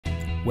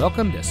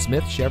Welcome to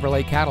Smith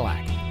Chevrolet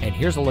Cadillac, and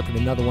here's a look at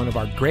another one of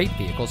our great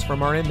vehicles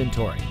from our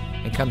inventory.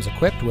 It comes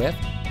equipped with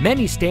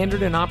many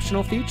standard and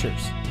optional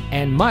features,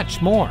 and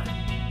much more.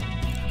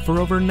 For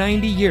over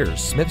 90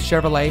 years, Smith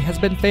Chevrolet has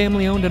been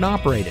family owned and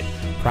operated,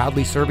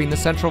 proudly serving the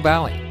Central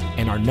Valley,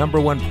 and our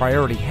 #1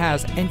 priority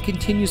has and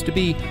continues to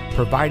be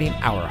providing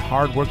our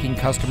hard-working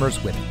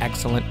customers with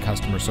excellent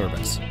customer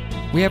service.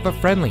 We have a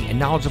friendly and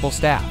knowledgeable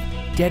staff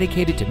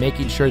dedicated to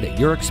making sure that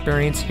your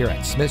experience here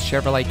at Smith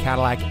Chevrolet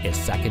Cadillac is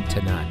second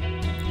to none.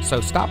 So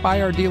stop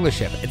by our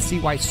dealership and see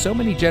why so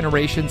many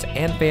generations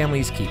and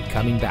families keep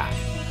coming back.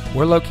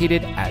 We're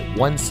located at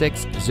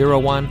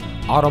 1601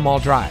 Auto Mall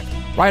Drive,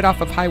 right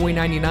off of Highway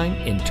 99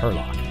 in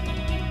Turlock.